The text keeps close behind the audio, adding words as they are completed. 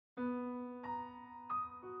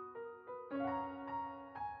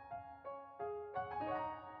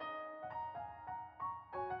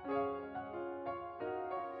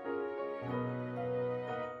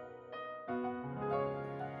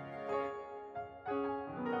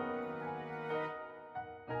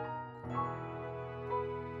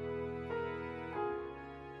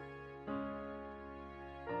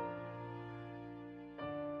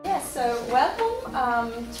Yes, so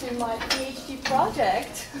welcome to my PhD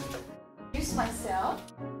project. Introduce myself.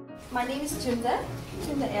 My name is Tünde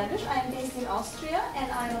Erdös. I am based in Austria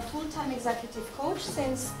and I'm a full-time executive coach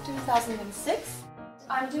since 2006.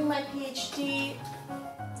 I'm doing my PhD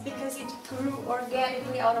because it grew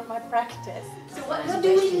organically out of my practice. So what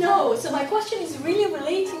do we know? So my question is really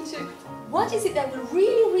relating to what is it that we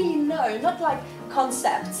really know, not like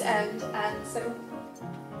concepts and so.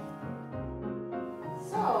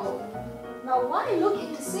 So now why look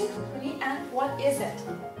into synchrony and what is it?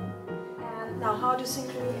 And now how do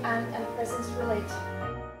synchrony and presence relate?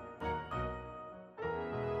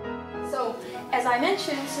 So as I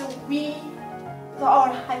mentioned,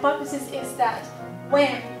 our hypothesis is that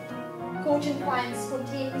when coach and clients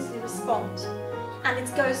spontaneously respond, and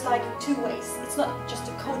it goes like two ways. It's not just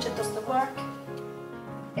the coach that does the work,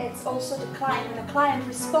 it's also the client. When the client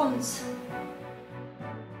responds.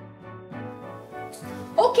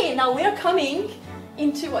 Okay, now we are coming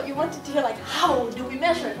into what you wanted to hear, like how do we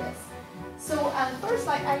measure this? So first,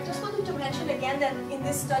 I just wanted to mention again that in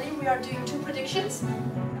this study we are doing two predictions.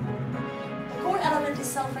 The core element is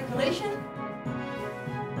self-regulation.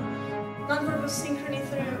 Nonverbal synchrony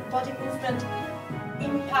through body movement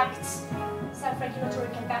impacts self-regulatory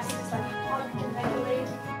capacities, like how you can regulate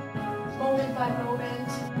moment by moment,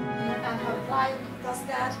 and how the client does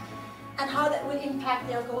that, and how that will impact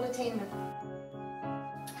their goal attainment.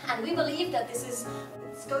 And we believe that it's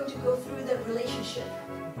going to go through the relationship.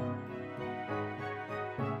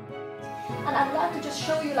 And I'd like to just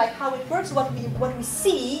show you like how it works, what we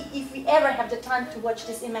see if we ever have the time to watch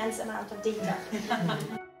this immense amount of data.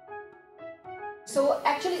 So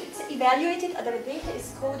actually it's evaluated, the data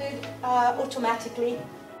is coded automatically.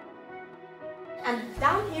 And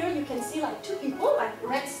down here you can see like two people, like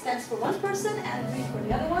red stands for one person and green for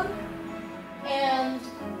the other one. And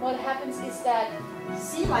what happens is that you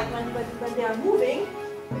see like when they are moving,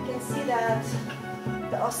 we can see that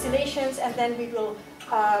the oscillations, and then we will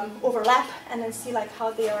overlap and then see like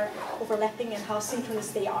how they are overlapping and how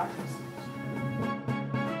synchronous they are.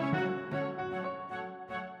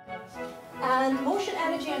 And motion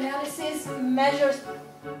energy analysis measures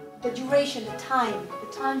the duration, the time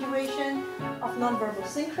duration of nonverbal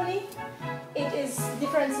synchrony. It is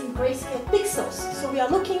difference in grayscale pixels. So we are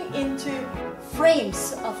looking into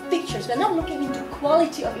frames of pictures. We're not looking into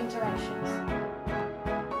quality of interactions.